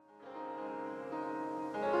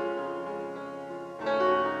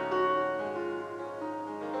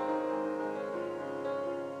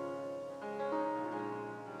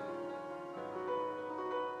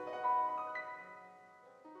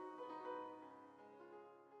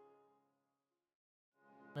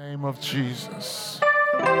Name of Jesus.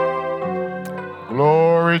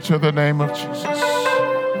 Glory to the name of Jesus.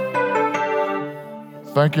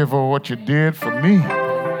 Thank you for what you did for me.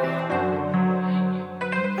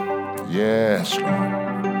 Yes,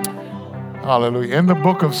 Lord. Hallelujah. In the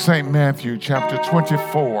book of St. Matthew, chapter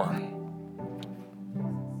 24.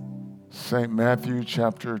 St. Matthew,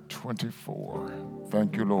 chapter 24.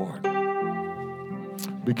 Thank you, Lord.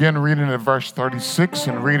 Begin reading at verse 36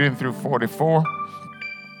 and reading through 44.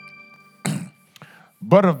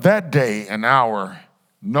 But of that day and hour,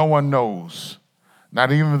 no one knows,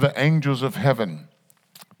 not even the angels of heaven,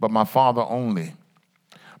 but my Father only.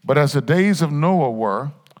 But as the days of Noah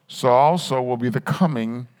were, so also will be the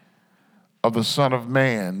coming of the Son of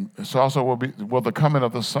Man. So also will the coming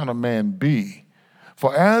of the Son of Man be.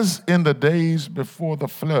 For as in the days before the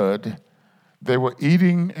flood, they were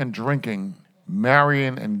eating and drinking,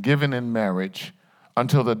 marrying and giving in marriage,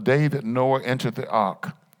 until the day that Noah entered the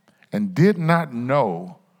ark, and did not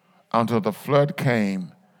know until the flood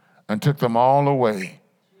came and took them all away.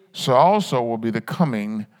 So also will be the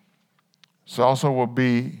coming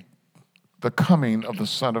of the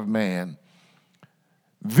Son of Man.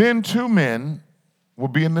 Then two men will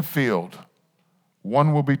be in the field.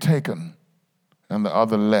 One will be taken and the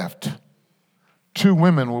other left. Two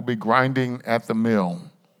women will be grinding at the mill.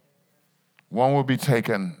 One will be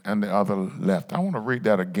taken and the other left. I want to read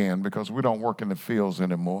that again because we don't work in the fields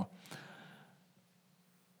anymore.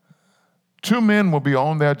 Two men will be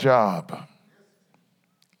on their job.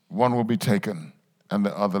 One will be taken and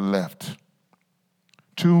the other left.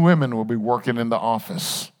 Two women will be working in the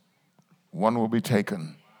office. One will be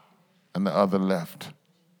taken and the other left.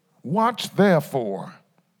 Watch therefore,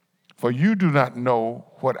 for you do not know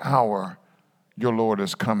what hour your Lord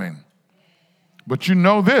is coming. But you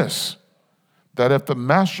know this, that if the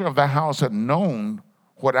master of the house had known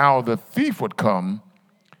what hour the thief would come,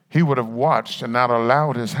 he would have watched and not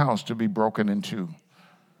allowed his house to be broken into.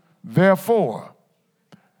 Therefore,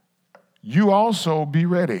 you also be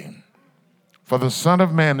ready, for the Son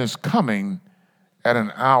of Man is coming at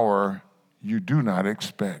an hour you do not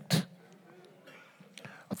expect.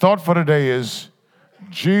 A thought for today is,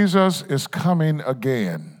 Jesus is coming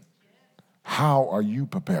again. How are you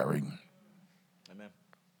preparing? Amen.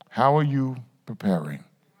 How are you preparing?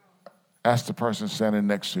 Ask the person standing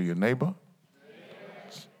next to your neighbor.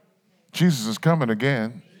 Jesus is coming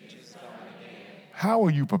again. How are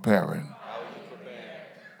you preparing?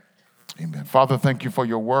 Amen. Father, thank you for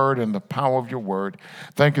your word and the power of your word.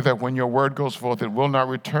 Thank you that when your word goes forth, it will not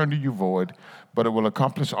return to you void, but it will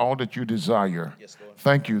accomplish all that you desire. Yes, Lord.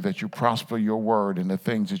 Thank you that you prosper your word and the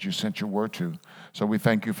things that you sent your word to. So we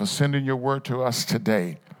thank you for sending your word to us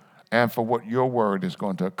today and for what your word is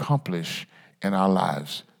going to accomplish in our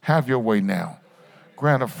lives. Have your way now.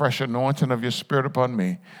 Grant a fresh anointing of your spirit upon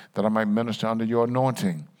me, that I might minister under your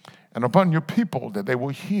anointing, and upon your people, that they will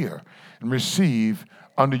hear and receive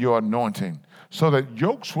under your anointing, so that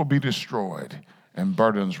yokes will be destroyed and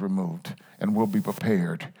burdens removed, and will be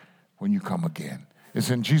prepared when you come again. It's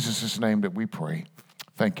in Jesus' name that we pray.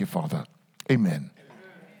 Thank you, Father. Amen.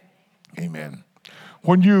 Amen.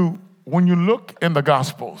 When you look in the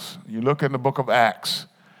Gospels, you look in the book of Acts,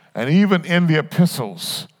 and even in the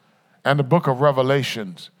epistles, and the book of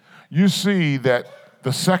Revelations, you see that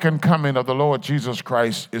the second coming of the Lord Jesus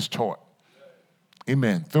Christ is taught.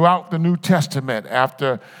 Amen. Throughout the New Testament,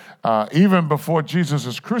 even before Jesus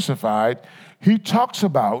is crucified, he talks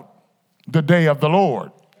about the day of the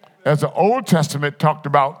Lord. As the Old Testament talked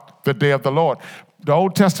about the day of the Lord. The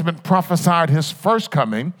Old Testament prophesied his first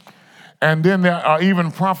coming, and then there are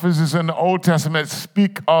even prophecies in the Old Testament that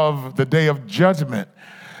speak of the day of judgment.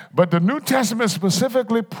 But the New Testament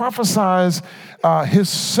specifically prophesies his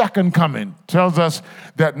second coming. Tells us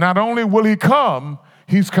that not only will he come,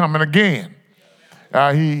 he's coming again.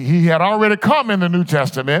 He had already come in the New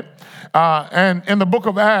Testament. And in the book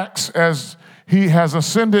of Acts, as he's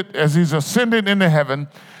ascended into heaven,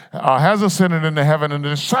 and the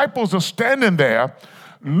disciples are standing there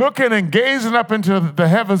looking and gazing up into the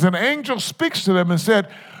heavens, and an angel speaks to them and said,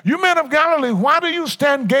 "You men of Galilee, why do you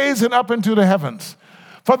stand gazing up into the heavens?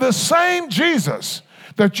 For the same Jesus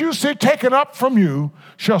that you see taken up from you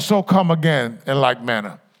shall so come again in like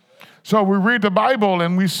manner." So we read the Bible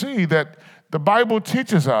and we see that the Bible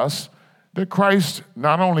teaches us that Christ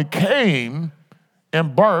not only came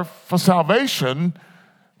in birth for salvation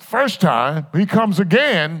first time, but he comes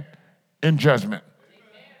again in judgment.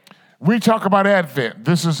 We talk about Advent.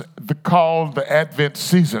 This is called the Advent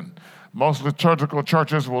season. Most liturgical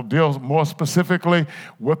churches will deal more specifically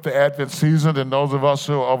with the Advent season than those of us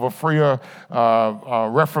who are of a freer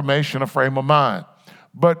Reformation, a frame of mind.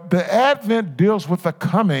 But the Advent deals with the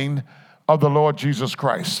coming of the Lord Jesus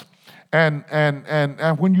Christ. And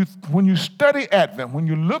when you study Advent, when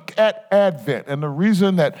you look at Advent, and the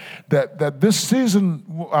reason that this season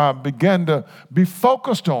began to be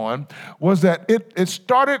focused on was that it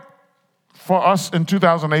started for us in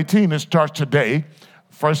 2018. It starts today,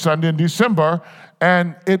 first Sunday in December,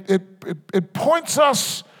 and it points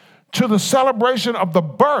us to the celebration of the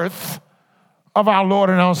birth of our Lord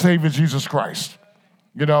and our Savior Jesus Christ.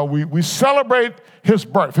 You know, we celebrate his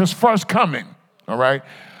birth, his first coming, all right?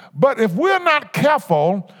 But if we're not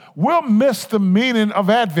careful, we'll miss the meaning of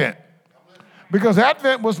Advent. Because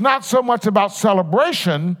Advent was not so much about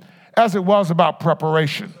celebration as it was about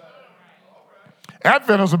preparation.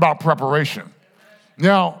 Advent is about preparation.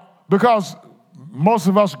 Now, because most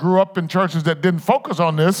of us grew up in churches that didn't focus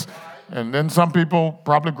on this, and then some people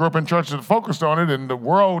probably grew up in churches that focused on it, and the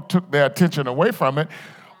world took their attention away from it,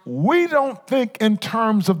 we don't think in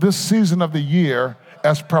terms of this season of the year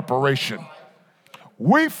as preparation.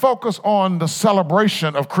 We focus on the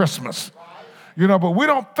celebration of Christmas, you know, but we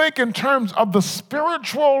don't think in terms of the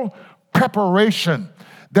spiritual preparation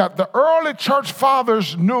that the early church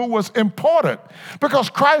fathers knew was important because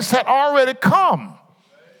Christ had already come.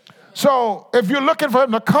 So if you're looking for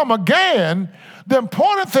him to come again, the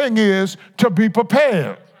important thing is to be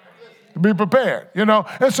prepared. Be prepared, you know.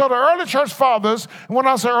 And so the early church fathers, when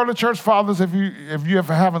I say early church fathers, if you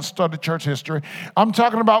ever haven't studied church history, I'm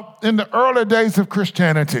talking about in the early days of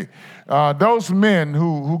Christianity. Those men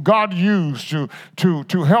who God used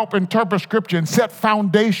to help interpret Scripture and set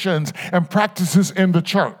foundations and practices in the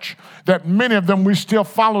church that many of them we still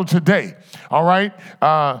follow today, all right?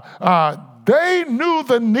 They knew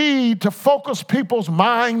the need to focus people's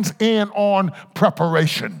minds in on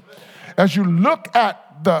preparation. As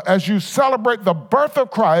you celebrate the birth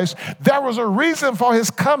of Christ, there was a reason for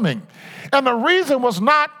his coming. And the reason was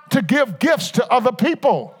not to give gifts to other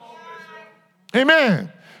people.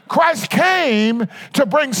 Amen. Christ came to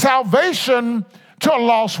bring salvation to a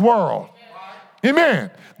lost world.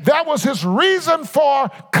 Amen. That was his reason for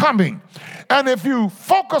coming. And if you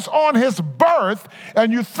focus on his birth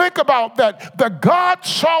and you think about that God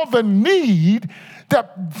saw the need,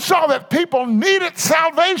 that saw that people needed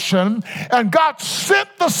salvation and God sent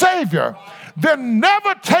the Savior, then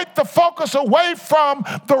never take the focus away from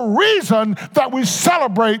the reason that we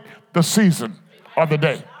celebrate the season or the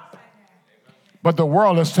day. But the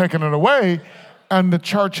world has taken it away and the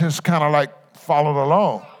church has kind of like followed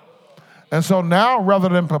along. And so now, rather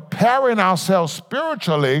than preparing ourselves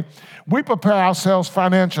spiritually, we prepare ourselves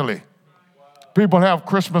financially. People have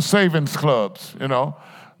Christmas savings clubs, you know.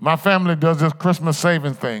 My family does this Christmas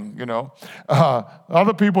savings thing, you know.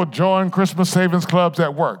 Other people join Christmas savings clubs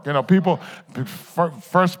at work. You know, people,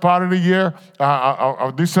 first part of the year,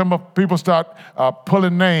 December, people start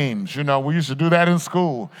pulling names. You know, we used to do that in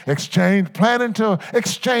school. Planning to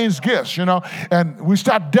exchange gifts, you know. And we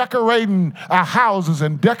start decorating our houses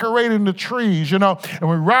and decorating the trees, you know. And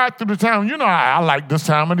we ride through the town. You know, I like this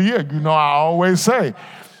time of the year. You know, I always say,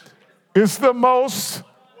 it's the most...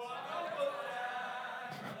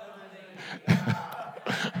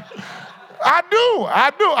 I do.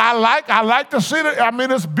 I like to see it. I mean,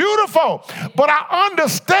 it's beautiful. But I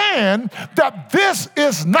understand that this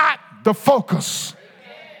is not the focus.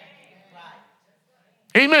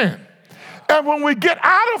 Amen. And when we get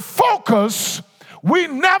out of focus, we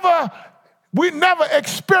never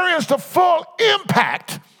experience the full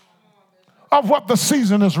impact of what the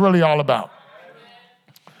season is really all about.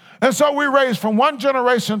 And so we raise from one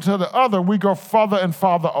generation to the other, we go farther and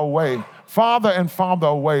farther away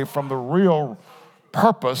from the real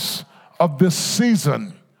purpose of this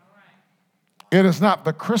season. It is not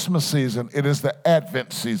the Christmas season, it is the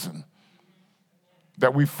Advent season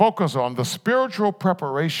that we focus on, the spiritual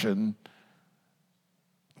preparation,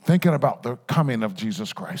 thinking about the coming of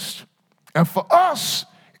Jesus Christ. And for us,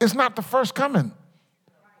 it's not the first coming,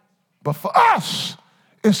 but for us,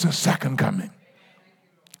 it's the second coming.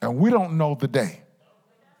 And we don't know the day.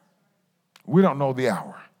 We don't know the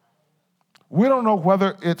hour. We don't know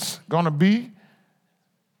whether it's going to be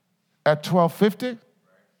at 12:50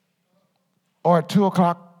 or at 2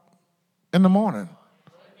 o'clock in the morning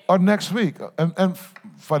or next week. And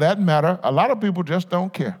for that matter, a lot of people just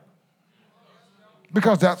don't care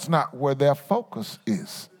because that's not where their focus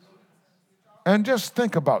is. And just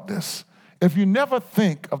think about this. If you never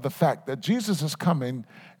think of the fact that Jesus is coming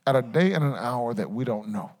at a day and an hour that we don't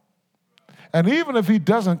know, and even if he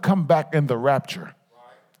doesn't come back in the rapture,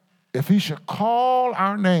 if he should call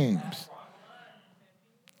our names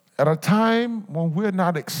at a time when we're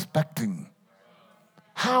not expecting,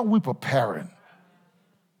 how are we preparing?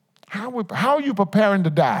 How how are you preparing to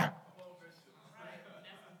die?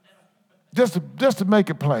 Just to make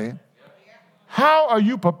it plain, how are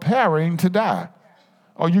you preparing to die?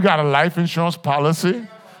 Oh, you got a life insurance policy.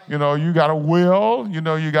 You know, you got a will. You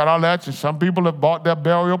know, you got all that. Some people have bought their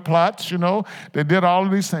burial plots. You know, they did all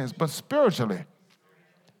of these things. But spiritually,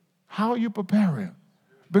 how are you preparing?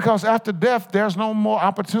 Because after death, there's no more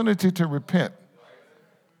opportunity to repent.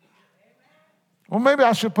 Well, maybe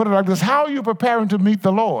I should put it like this. How are you preparing to meet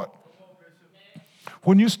the Lord?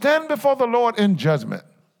 When you stand before the Lord in judgment,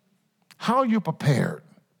 how are you prepared?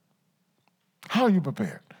 How are you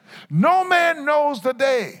prepared? No man knows the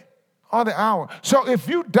day or the hour. So if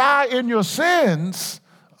you die in your sins,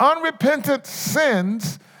 unrepentant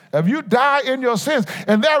sins, if you die in your sins,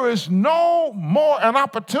 and there is no more an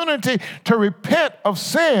opportunity to repent of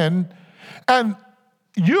sin, and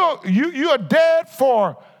you are dead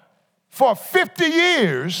for 50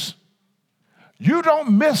 years, you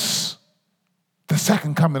don't miss the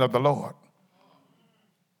second coming of the Lord.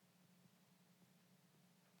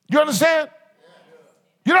 You understand?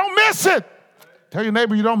 You don't miss it. Tell your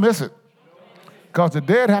neighbor you don't miss it. Because the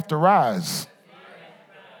dead have to rise.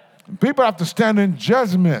 And people have to stand in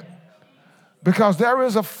judgment. Because there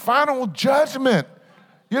is a final judgment.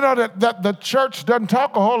 You know, that the church doesn't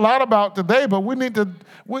talk a whole lot about today, but we need to,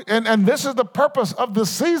 and this is the purpose of this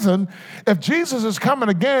season. If Jesus is coming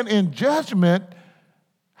again in judgment,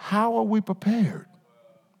 how are we prepared?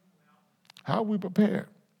 How are we prepared?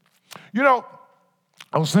 You know,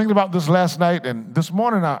 I was thinking about this last night, and this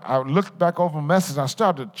morning I looked back over a message, and I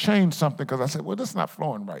started to change something because I said, well, this is not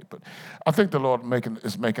flowing right, but I think the Lord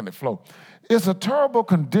is making it flow. It's a terrible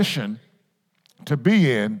condition to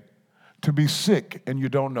be in, to be sick, and you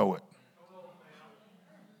don't know it.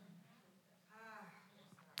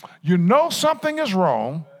 You know something is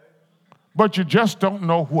wrong, but you just don't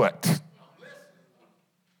know what.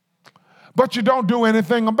 But you don't do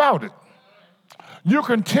anything about it. You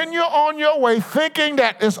continue on your way thinking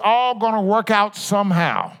that it's all going to work out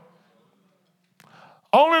somehow,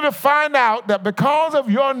 only to find out that because of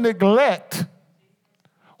your neglect,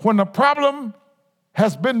 when the problem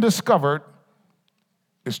has been discovered,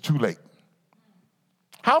 it's too late.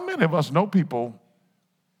 How many of us know people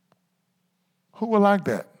who were like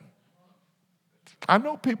that? I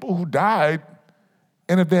know people who died,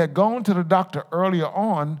 and if they had gone to the doctor earlier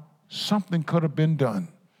on, something could have been done.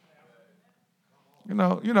 You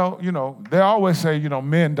know, they always say,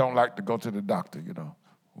 men don't like to go to the doctor,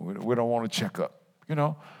 We don't want to check up,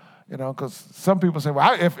 because some people say,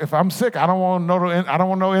 well, if I'm sick, I don't want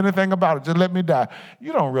to know anything about it. Just let me die.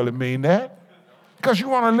 You don't really mean that, because you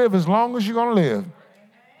want to live as long as you're going to live.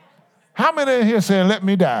 How many in here saying, let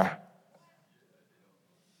me die?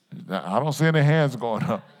 I don't see any hands going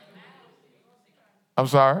up. I'm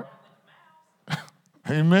sorry.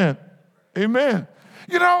 Amen. Amen.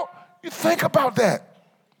 You think about that.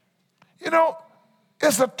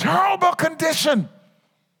 It's a terrible condition.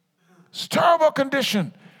 It's a terrible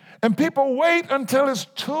condition. And people wait until it's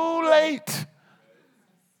too late.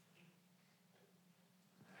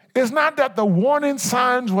 It's not that the warning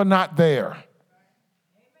signs were not there.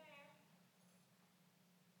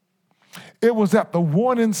 It was that the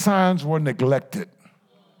warning signs were neglected.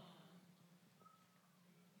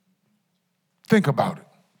 Think about it.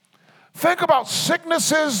 Think about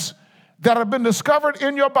sicknesses that have been discovered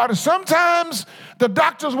in your body. Sometimes the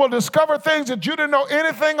doctors will discover things that you didn't know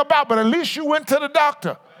anything about, but at least you went to the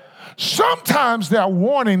doctor. Sometimes there are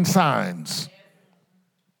warning signs.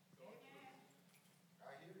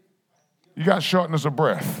 You got shortness of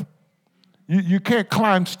breath. You can't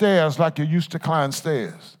climb stairs like you used to climb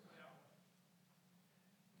stairs.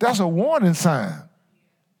 That's a warning sign.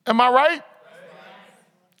 Am I right?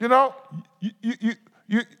 You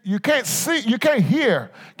can't see, you can't hear.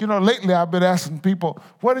 Lately I've been asking people,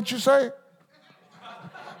 what did you say?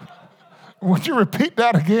 Would you repeat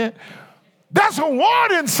that again? That's a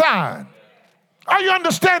warning sign. Are you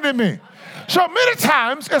understanding me? So many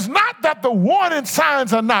times, it's not that the warning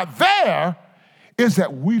signs are not there, it's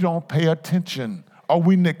that we don't pay attention, or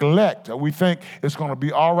we neglect, or we think it's going to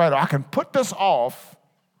be all right, or I can put this off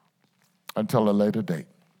until a later date.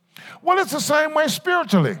 Well, it's the same way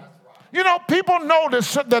spiritually. People know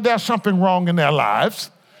that there's something wrong in their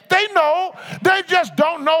lives. They know. They just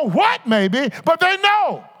don't know what maybe, but they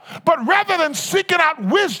know. But rather than seeking out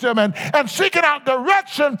wisdom and seeking out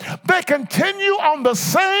direction, they continue on the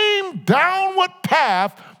same downward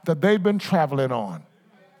path that they've been traveling on.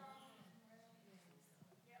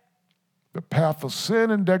 The path of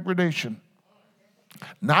sin and degradation.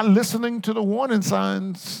 Not listening to the warning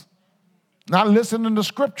signs. Not listening to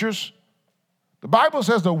scriptures. The Bible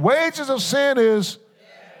says the wages of sin is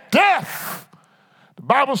death. The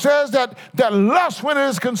Bible says that lust, when it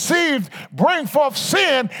is conceived, brings forth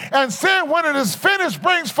sin, and sin, when it is finished,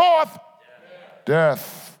 brings forth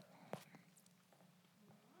death.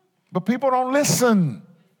 But people don't listen.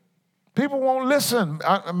 People won't listen.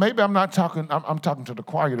 Maybe I'm not talking, I'm talking to the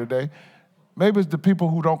choir today. Maybe it's the people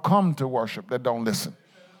who don't come to worship that don't listen.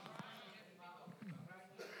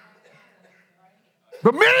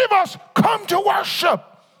 But many of us come to worship,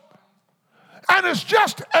 and it's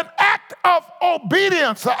just an act of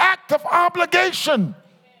obedience, an act of obligation.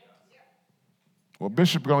 Well,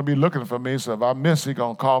 Bishop's going to be looking for me, so if I miss, he's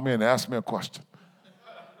going to call me and ask me a question.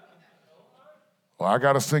 Or I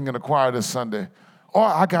got to sing in the choir this Sunday. Or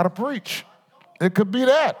I got to preach. It could be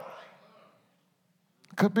that.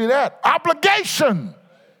 It could be that. Obligation.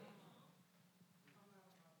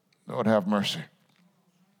 Lord have mercy.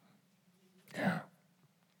 Yeah.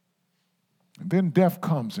 And then death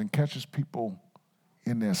comes and catches people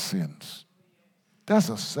in their sins. That's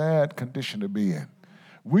a sad condition to be in.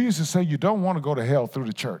 We used to say you don't want to go to hell through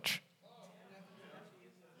the church.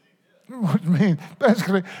 What do you mean?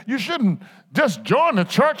 Basically, you shouldn't just join the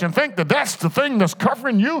church and think that that's the thing that's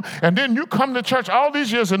covering you, and then you come to church all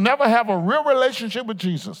these years and never have a real relationship with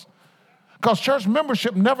Jesus. Because church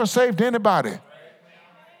membership never saved anybody.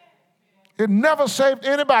 It never saved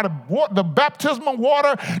anybody. The baptismal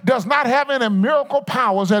water does not have any miracle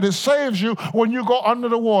powers that it saves you when you go under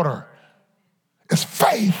the water. It's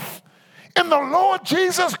faith in the Lord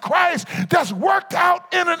Jesus Christ that's worked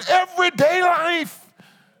out in an everyday life.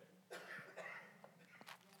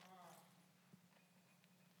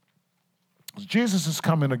 Jesus is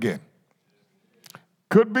coming again.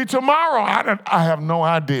 Could be tomorrow. I have no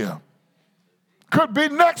idea. Could be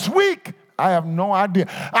next week. I have no idea.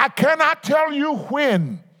 I cannot tell you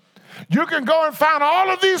when. You can go and find all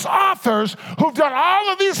of these authors who've done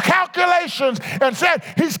all of these calculations and said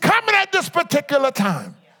he's coming at this particular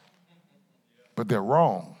time. But they're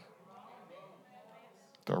wrong.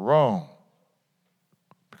 They're wrong.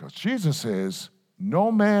 Because Jesus says,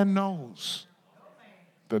 no man knows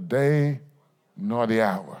the day nor the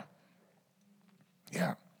hour.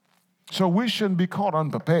 Yeah. So we shouldn't be caught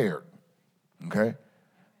unprepared. Okay?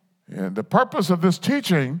 And the purpose of this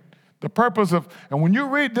teaching, and when you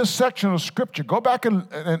read this section of Scripture, go back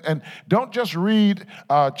and don't just read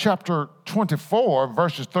chapter 24,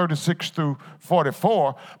 verses 36 through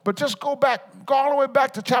 44, but just go all the way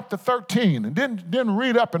back to chapter 13, and then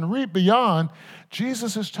read up and read beyond.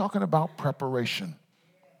 Jesus is talking about preparation.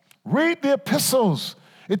 Read the epistles.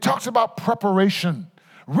 It talks about preparation.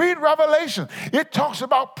 Read Revelation. It talks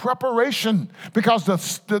about preparation because the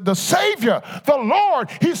Savior, the Lord,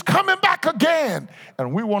 he's coming back again.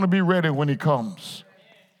 And we want to be ready when he comes.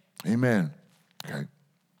 Amen. Okay.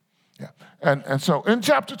 Yeah. And so in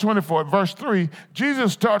chapter 24, verse 3,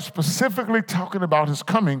 Jesus starts specifically talking about his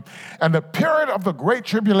coming and the period of the great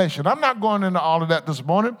tribulation. I'm not going into all of that this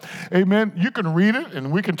morning. Amen. You can read it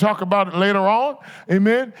and we can talk about it later on.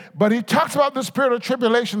 Amen. But he talks about this period of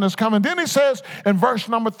tribulation that's coming. Then he says in verse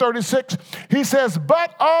number 36, he says,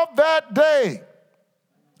 but of that day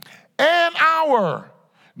and hour,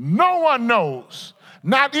 no one knows,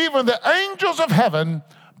 not even the angels of heaven,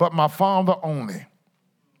 but my Father only.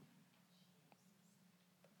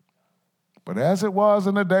 But as it was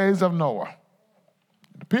in the days of Noah,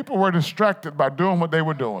 the people were distracted by doing what they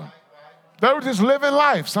were doing. They were just living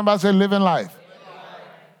life. Somebody say living life.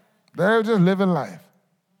 They were just living life.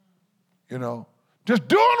 You know, just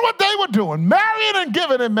doing what they were doing, marrying and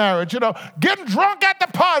giving in marriage, you know, getting drunk at the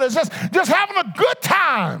parties, just having a good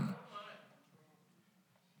time.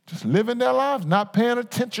 Just living their lives, not paying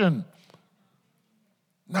attention.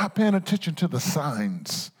 Not paying attention to the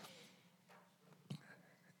signs.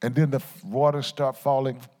 And then the waters start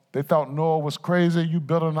falling. They thought Noah was crazy. You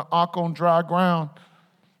building an ark on dry ground.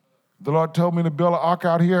 The Lord told me to build an ark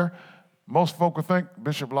out here. Most folk would think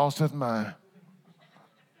Bishop lost his mind.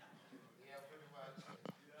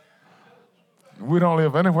 We don't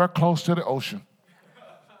live anywhere close to the ocean.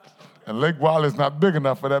 And Lake Wylie is not big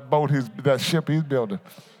enough for that boat, that ship he's building.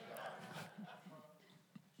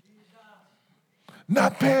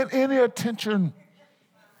 Not paying any attention.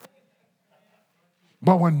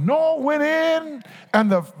 But when Noah went in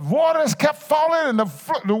and the waters kept falling and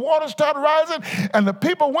the water started rising and the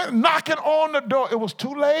people went knocking on the door, it was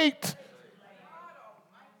too late.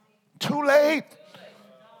 Too late.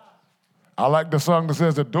 I like the song that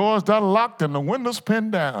says the door's done locked and the windows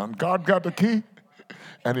pinned down. God got the key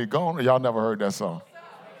and he gone. Y'all never heard that song.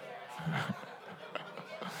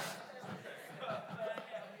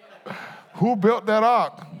 Who built that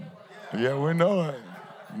ark? Yeah, we know it.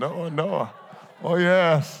 Noah. Oh,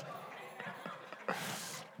 yes.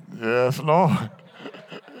 Yes, Lord.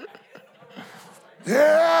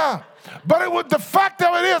 Yeah. But it was the fact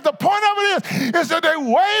of it is, the point of it is that they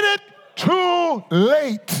waited too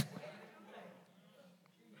late.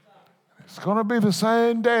 It's going to be the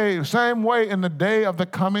same day, same way in the day of the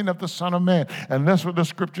coming of the Son of Man. And that's what the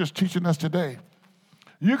scripture is teaching us today.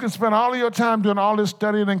 You can spend all of your time doing all this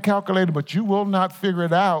studying and calculating, but you will not figure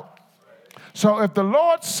it out. So if the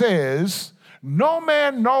Lord says, no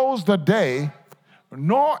man knows the day,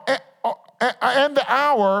 nor and the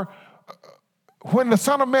hour when the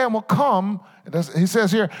Son of Man will come, he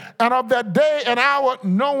says here, and of that day and hour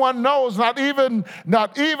no one knows, not even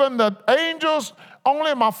the angels,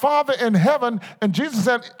 only my Father in heaven. And Jesus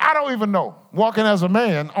said, I don't even know. Walking as a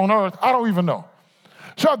man on earth, I don't even know.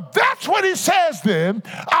 So that's what he says then.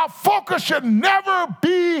 Our focus should never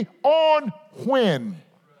be on when.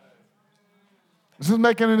 This is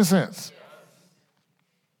making any sense.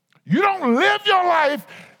 You don't live your life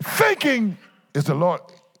thinking, it's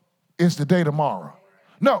the day tomorrow.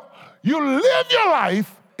 No, you live your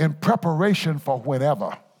life in preparation for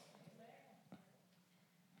whenever.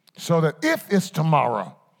 So that if it's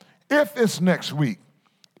tomorrow, if it's next week,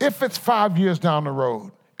 if it's 5 years down the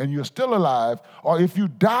road, and you're still alive, or if you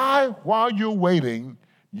die while you're waiting,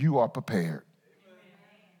 you are prepared.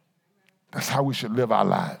 That's how we should live our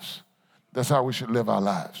lives. That's how we should live our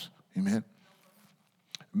lives. Amen.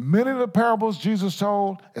 Many of the parables Jesus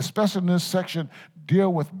told, especially in this section,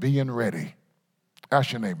 deal with being ready.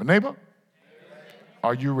 Ask your neighbor, neighbor,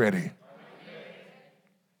 are you ready?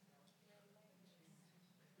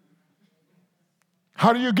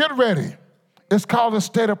 How do you get ready? It's called a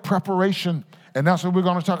state of preparation. And that's what we're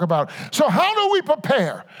going to talk about. So how do we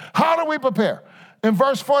prepare? How do we prepare? In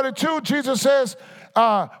verse 42, Jesus says,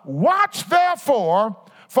 watch therefore,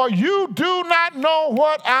 for you do not know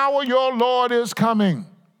what hour your Lord is coming.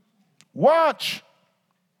 Watch.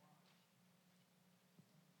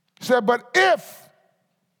 He said, but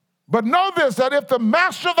know this, that if the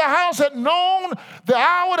master of the house had known the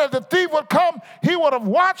hour that the thief would come, he would have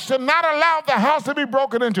watched and not allowed the house to be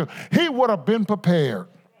broken into. He would have been prepared.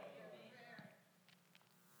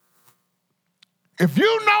 If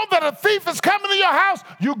you know that a thief is coming to your house,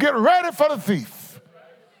 you get ready for the thief.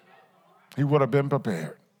 He would have been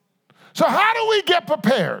prepared. So how do we get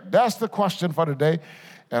prepared? That's the question for today,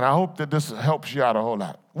 and I hope that this helps you out a whole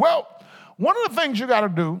lot. Well, one of the things you got to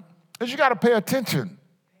do is you got to pay attention.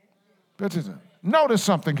 Pay attention. Notice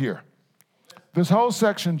something here. This whole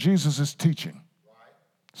section, Jesus is teaching.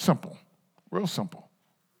 Simple, real simple.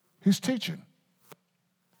 He's teaching.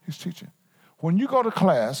 He's teaching. When you go to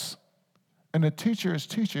class, and the teacher is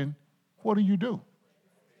teaching, what do?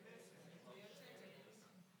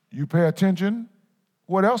 You pay attention.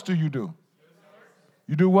 What else do? You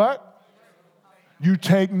do what? You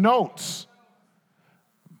take notes.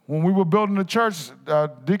 When we were building the church,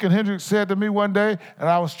 Deacon Hendricks said to me one day, and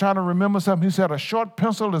I was trying to remember something, he said, a short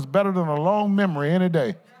pencil is better than a long memory any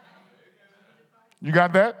day. You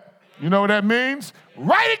got that? You know what that means?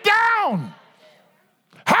 Write it down.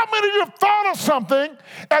 How many of you have thought of something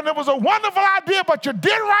and it was a wonderful idea, but you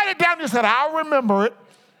didn't write it down? You said, I'll remember it.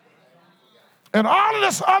 And all of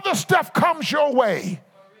this other stuff comes your way.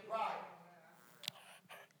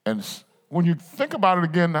 And when you think about it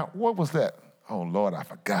again, now, what was that? Oh, Lord, I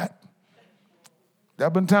forgot. There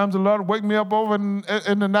have been times the Lord wake me up over in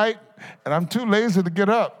the night, and I'm too lazy to get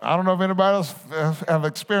up. I don't know if anybody else have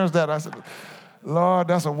experienced that. I said, Lord,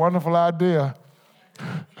 that's a wonderful idea.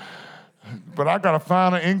 But I got to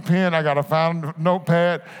find an ink pen. I got to find a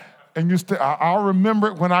notepad. And I'll remember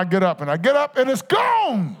it when I get up. And I get up, and it's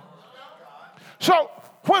gone. So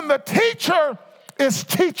when the teacher is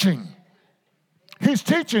teaching, he's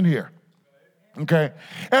teaching here. Okay?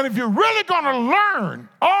 And if you're really going to learn,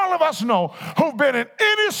 all of us know who've been in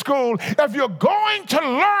any school, if you're going to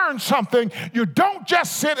learn something, you don't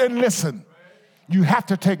just sit and listen. You have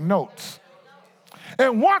to take notes.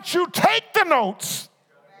 And once you take the notes,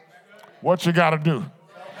 what you got to do?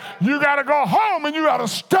 You got to go home and you got to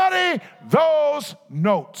study those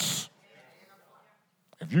notes.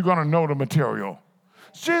 If you're going to know the material.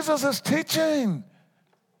 Jesus is teaching.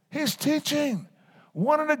 He's teaching.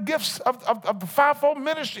 One of the gifts of the fivefold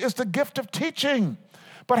ministry is the gift of teaching.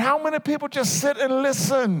 But how many people just sit and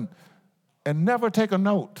listen and never take a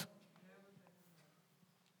note?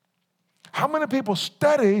 How many people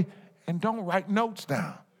study and don't write notes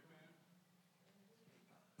down?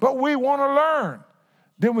 But we want to learn.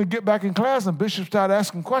 Then we get back in class and bishops start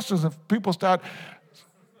asking questions and people start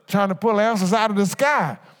trying to pull answers out of the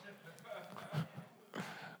sky.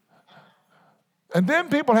 And then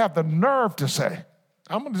people have the nerve to say,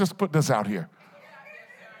 I'm going to just put this out here.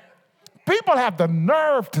 People have the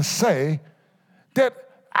nerve to say that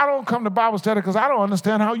I don't come to Bible study because I don't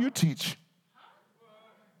understand how you teach.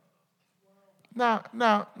 Now,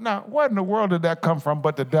 where in the world did that come from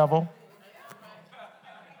but the devil?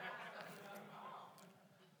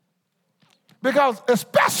 Because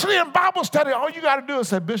especially in Bible study, all you got to do is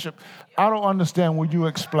say, Bishop, I don't understand what you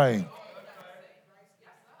explain.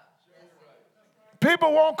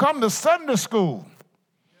 People won't come to Sunday school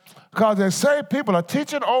because they say people are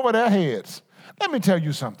teaching over their heads. Let me tell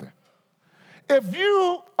you something. If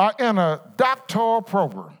you are in a doctoral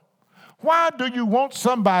program, why do you want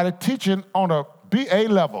somebody teaching on a BA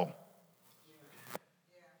level?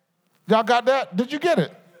 Y'all got that? Did you get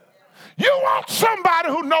it? You want somebody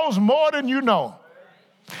who knows more than you know.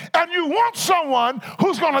 And you want someone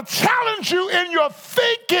who's going to challenge you in your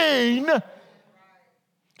thinking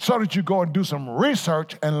so that you go and do some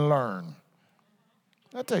research and learn.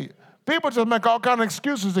 I tell you, people just make all kinds of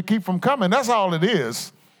excuses to keep from coming. That's all it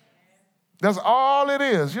is. That's all it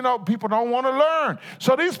is. You know, people don't want to learn.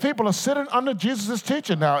 So these people are sitting under Jesus'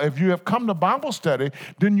 teaching. Now, if you have come to Bible study,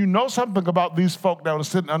 then you know something about these folk that were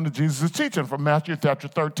sitting under Jesus' teaching from Matthew chapter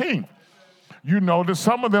 13. You know that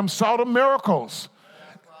some of them saw the miracles.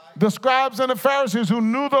 The scribes and the Pharisees who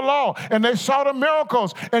knew the law, and they saw the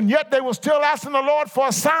miracles, and yet they were still asking the Lord for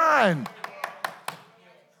a sign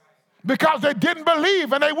because they didn't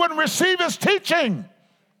believe and they wouldn't receive his teaching.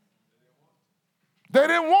 They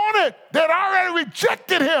didn't want it. They'd already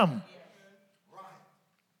rejected him.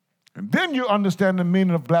 And then you understand the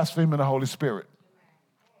meaning of blaspheming the Holy Spirit.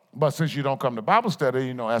 But since you don't come to Bible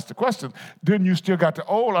study, ask the question, then you still got the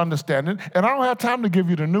old understanding, and I don't have time to give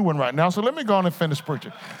you the new one right now, so let me go on and finish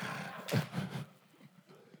preaching.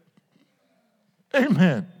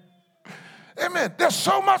 Amen. Amen. There's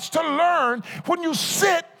so much to learn when you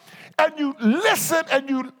sit and you listen and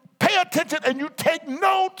you pay attention and you take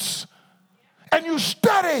notes and you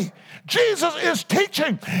study. Jesus is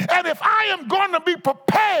teaching. And if I am going to be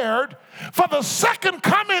prepared for the second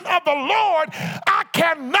coming of the Lord, I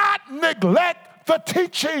cannot neglect the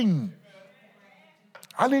teaching.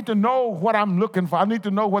 I need to know what I'm looking for. I need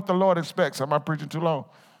to know what the Lord expects. Am I preaching too long?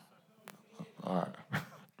 All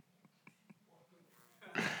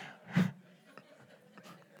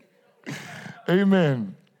right.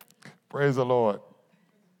 Amen. Praise the Lord.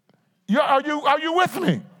 Are you with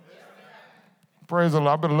me? Praise the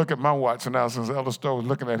Lord. I better look at my watch now since Elder Stowe was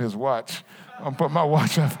looking at his watch. I'm going to put my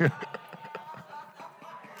watch up here.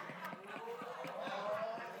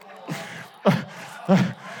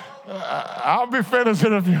 I'll be finished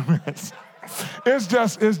in a few minutes. It's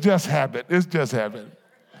just habit. It's just habit.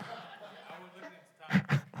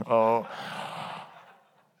 Oh,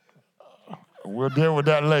 we'll deal with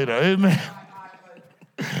that later. Amen.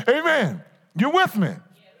 Amen. You with me?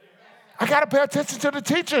 I got to pay attention to the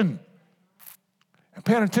teaching. And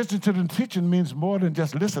paying attention to the teaching means more than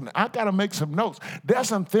just listening. I got to make some notes. There's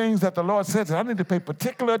some things that the Lord says that I need to pay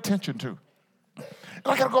particular attention to. And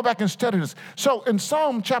I got to go back and study this. So in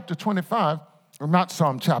Psalm chapter 25, or not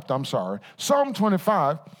Psalm chapter, I'm sorry, Psalm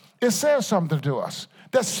 25, it says something to us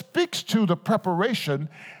that speaks to the preparation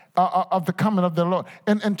of the coming of the Lord.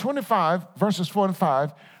 And in 25, verses 4 and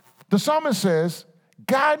 5, the psalmist says,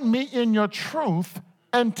 guide me in your truth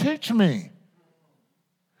and teach me.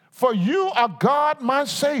 For you are God, my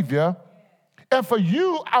Savior, and for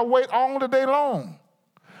you I wait all the day long.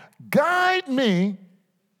 Guide me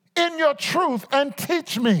in your truth and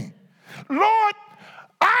teach me. Lord,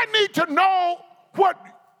 I need to know what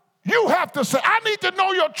you have to say. I need to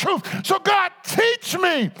know your truth. So God, teach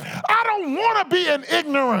me. I don't want to be in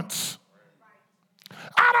ignorance.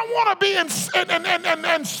 I don't want to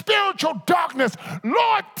be in spiritual darkness.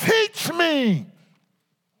 Lord, teach me.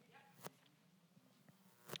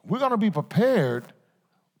 We're going to be prepared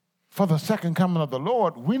for the second coming of the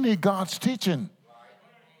Lord. We need God's teaching.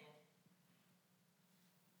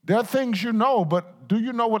 There are things you know, but do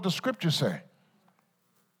you know what the scriptures say?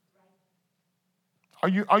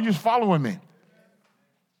 Are you following me?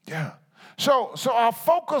 Yeah. So our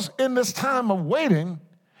focus in this time of waiting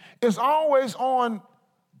is always on,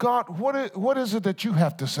 God, what is it that you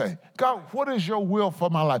have to say? God, what is your will for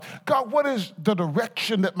my life? God, what is the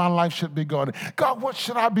direction that my life should be going in? God, what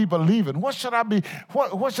should I be believing? What should I be,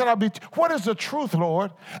 what should I be, what is the truth, Lord?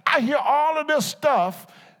 I hear all of this stuff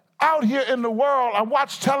out here in the world. I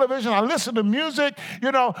watch television, I listen to music,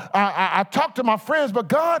 I talk to my friends, but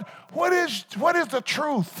God, what is the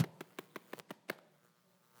truth?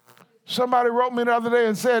 Somebody wrote me the other day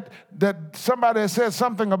and said that somebody had said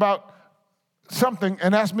something about something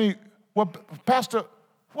and asked me, well, Pastor,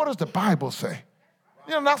 what does the Bible say?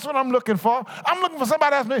 That's what I'm looking for. I'm looking for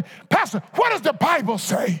somebody to ask me, Pastor, what does the Bible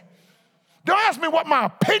say? Don't ask me what my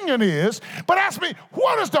opinion is, but ask me,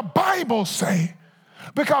 what does the Bible say?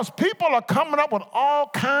 Because people are coming up with all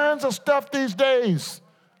kinds of stuff these days.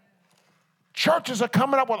 Churches are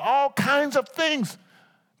coming up with all kinds of things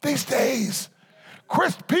these days.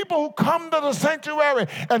 People who come to the sanctuary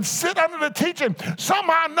and sit under the teaching,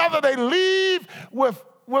 somehow or another they leave with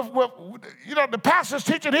the pastor's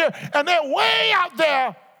teaching here, and they're way out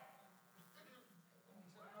there,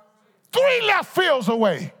 3 left fields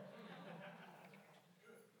away.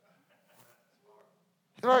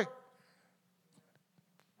 You're like,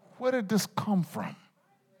 where did this come from?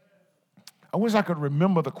 I wish I could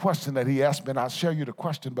remember the question that he asked me, and I'll share you the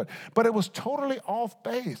question, but it was totally off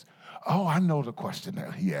base. Oh, I know the question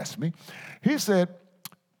that he asked me. He said,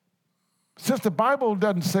 since the Bible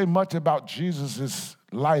doesn't say much about Jesus'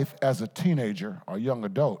 life as a teenager or young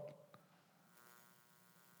adult,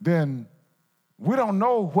 then we don't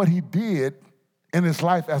know what he did in his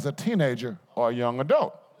life as a teenager or a young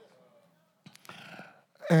adult.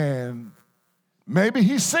 And maybe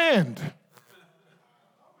he sinned.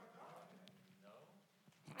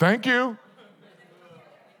 Thank you.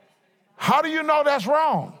 How do you know that's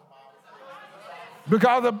wrong?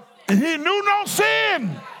 Because he knew no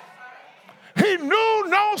sin. He knew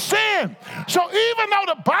no sin. So even though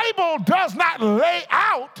the Bible does not lay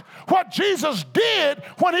out what Jesus did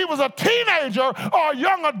when he was a teenager or a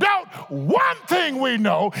young adult, one thing we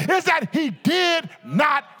know is that he did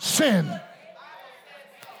not sin.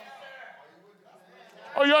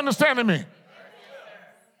 Are you understanding me?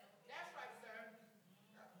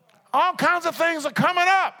 All kinds of things are coming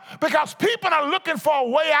up because people are looking for a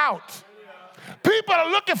way out. People are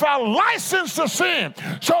looking for a license to sin.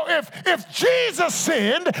 So if Jesus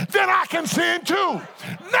sinned, then I can sin too.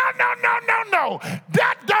 No.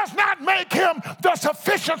 That does not make him the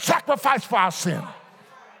sufficient sacrifice for our sin.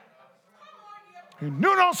 He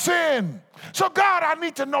knew no sin. So God, I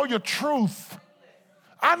need to know your truth.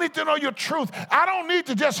 I need to know your truth. I don't need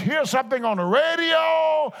to just hear something on the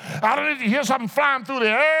radio. I don't need to hear something flying through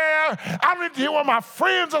the air. I don't need to hear what my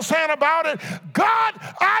friends are saying about it. God,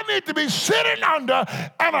 I need to be sitting under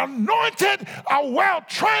an anointed, a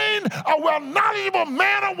well-trained, a well-knowledgeable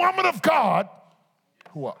man or woman of God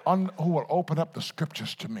who will open up the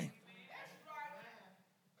scriptures to me.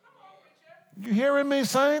 You hearing me,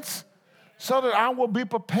 saints? So that I will be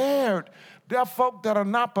prepared. There are folk that are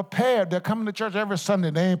not prepared. They're coming to church every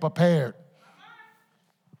Sunday. They ain't prepared.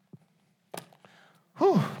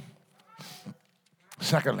 Whew.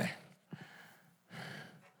 Secondly,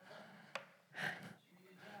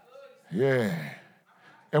 if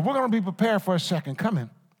we're going to be prepared for a second coming,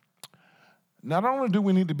 not only do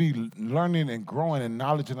we need to be learning and growing in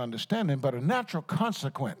knowledge and understanding, but a natural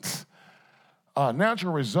consequence, a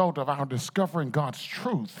natural result of our discovering God's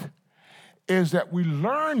truth is that we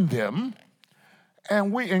learn them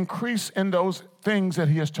and we increase in those things that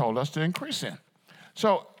he has told us to increase in.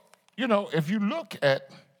 So, if you look at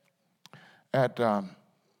I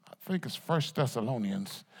think it's 1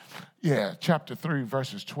 Thessalonians, chapter 3,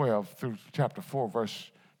 verses 12 through chapter 4,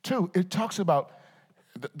 verse 2, it talks about,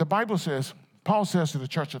 the Bible says, Paul says to the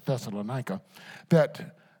church of Thessalonica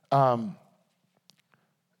that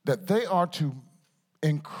they are to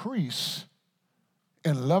increase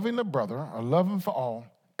in loving the brother, or loving for all,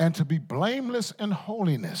 and to be blameless in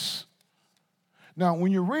holiness. Now,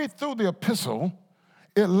 when you read through the epistle,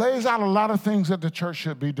 it lays out a lot of things that the church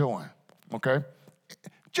should be doing, okay?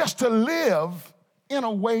 Just to live in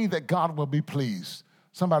a way that God will be pleased.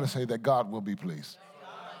 Somebody say that God will be pleased.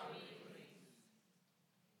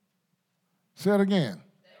 Say it again.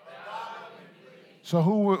 So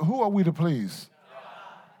who are we to please?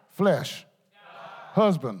 Flesh,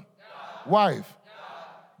 husband, wife,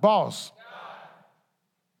 boss,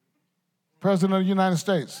 President of the United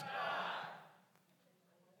States.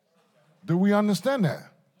 Do we understand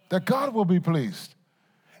that? That God will be pleased.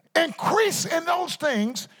 Increase in those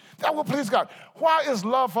things that will please God. Why is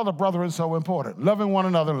love for the brethren so important? Loving one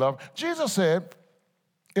another, love. Jesus said,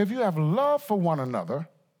 if you have love for one another,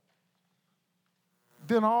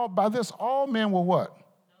 then by this all men will what?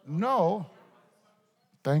 Know.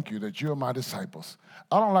 Thank you that you're my disciples.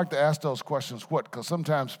 I don't like to ask those questions, what? Because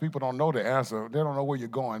sometimes people don't know the answer. They don't know where you're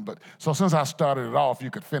going. But so since I started it off,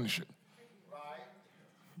 you could finish it. Right.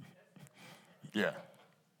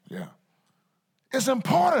 Yeah. It's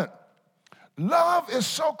important. Love is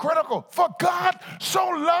so critical. For God so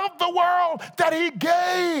loved the world that he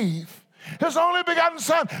gave his only begotten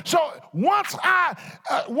son. So once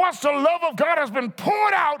the love of God has been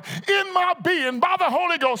poured out in my being by the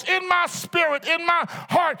Holy Ghost, in my spirit, in my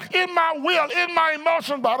heart, in my will, in my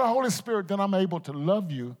emotion by the Holy Spirit, then I'm able to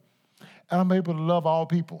love you and I'm able to love all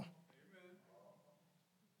people.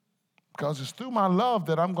 because it's through my love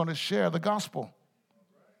that I'm going to share the gospel.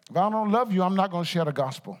 If I don't love you, I'm not going to share the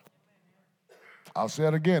gospel. I'll say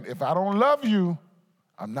it again. If I don't love you,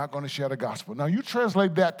 I'm not going to share the gospel. Now, you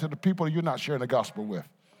translate that to the people you're not sharing the gospel with.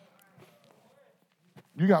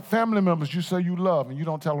 You got family members you say you love, and you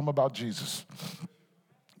don't tell them about Jesus.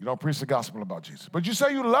 You don't preach the gospel about Jesus. But you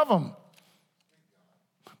say you love them.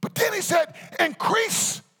 But then he said,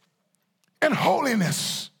 increase in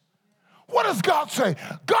holiness. What does God say?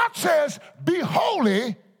 God says, be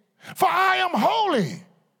holy, for I am holy.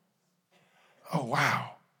 Oh,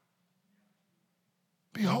 wow.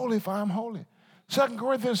 Be holy, for I am holy. 2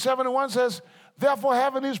 Corinthians 7:1 says, therefore,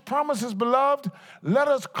 having these promises, beloved, let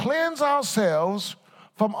us cleanse ourselves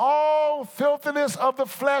from all filthiness of the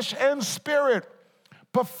flesh and spirit,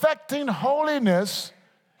 perfecting holiness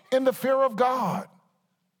in the fear of God.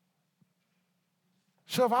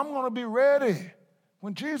 So if I'm going to be ready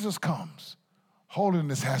when Jesus comes,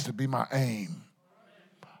 holiness has to be my aim.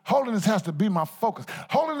 Holiness has to be my focus.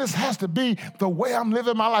 Holiness has to be the way I'm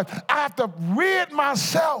living my life. I have to rid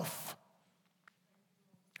myself.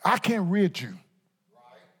 I can't rid you.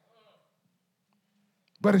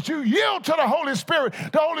 But as you yield to the Holy Spirit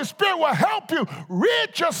will help you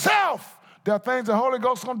rid yourself. There are things the Holy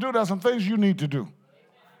Ghost is going to do. There are some things you need to do.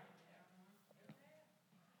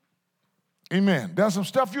 Amen. There's some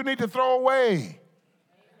stuff you need to throw away.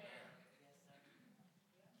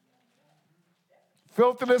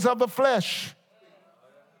 Filthiness of the flesh.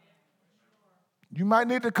 You might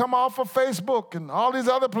need to come off of Facebook and all these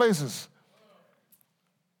other places.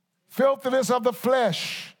 Filthiness of the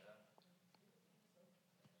flesh.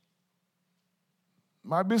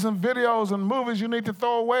 Might be some videos and movies you need to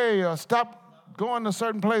throw away or stop going to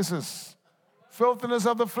certain places. Filthiness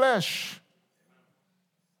of the flesh.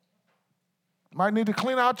 Might need to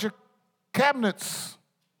clean out your cabinets.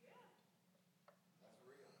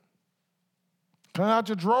 Clean out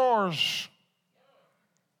your drawers.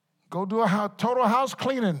 Go do a total house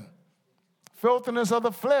cleaning. Filthiness of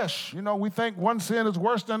the flesh. You know, we think one sin is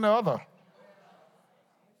worse than the other.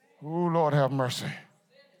 Oh, Lord, have mercy.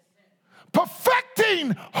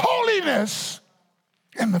 Perfecting holiness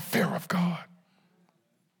in the fear of God.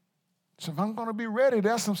 So if I'm going to be ready,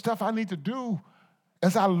 there's some stuff I need to do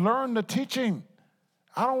as I learn the teaching.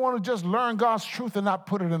 I don't want to just learn God's truth and not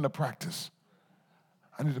put it into practice.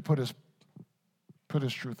 I need to put his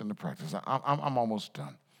truth into practice. I'm almost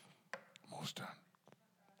done. Almost done.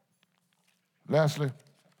 Lastly,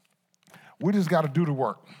 we just got to do the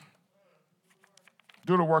work.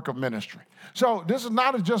 Do the work of ministry. So this is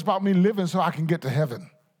not just about me living so I can get to heaven.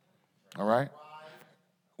 All right?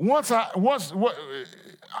 I'm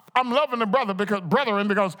loving the brethren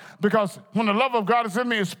because when the love of God is in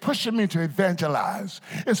me, it's pushing me to evangelize.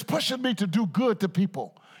 It's pushing me to do good to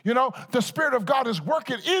people. You know, the Spirit of God is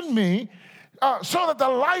working in me so that the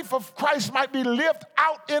life of Christ might be lived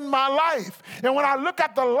out in my life. And when I look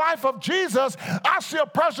at the life of Jesus, I see a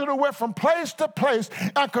person who went from place to place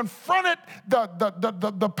and confronted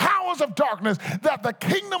the powers of darkness that the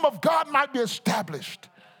kingdom of God might be established.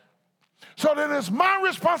 So that it's my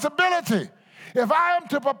responsibility, if I am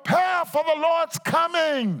to prepare for the Lord's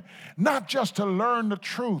coming, not just to learn the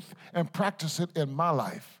truth and practice it in my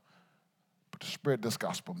life, but to spread this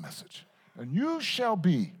gospel message. And you shall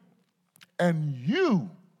be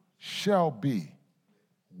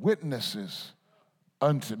witnesses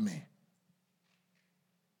unto me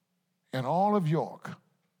in all of York,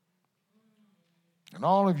 in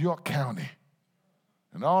all of York County,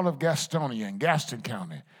 in all of Gastonia and Gaston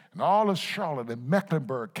County, and all of Charlotte and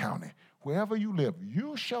Mecklenburg County, wherever you live,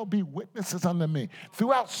 you shall be witnesses unto me.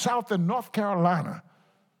 Throughout South and North Carolina,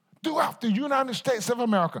 throughout the United States of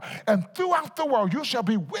America, and throughout the world, you shall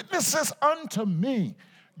be witnesses unto me.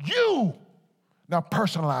 You. Now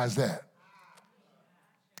personalize that.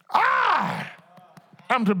 I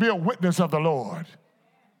am to be a witness of the Lord.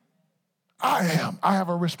 I have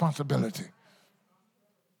a responsibility.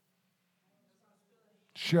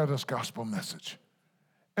 Share this gospel message.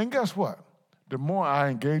 And guess what? The more I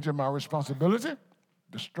engage in my responsibility,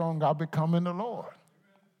 the stronger I become in the Lord.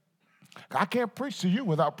 I can't preach to you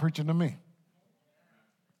without preaching to me.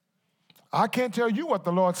 I can't tell you what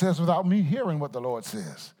the Lord says without me hearing what the Lord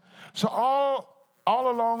says. So all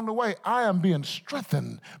along the way, I am being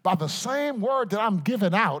strengthened by the same word that I'm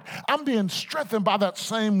giving out. I'm being strengthened by that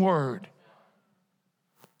same word.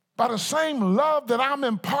 By the same love that I'm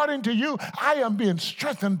imparting to you, I am being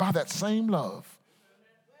strengthened by that same love.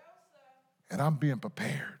 And I'm being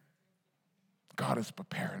prepared. God is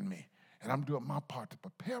preparing me. And I'm doing my part to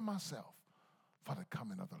prepare myself for the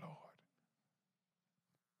coming of the Lord.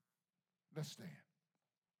 Let's stand.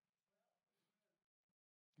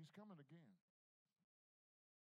 coming again.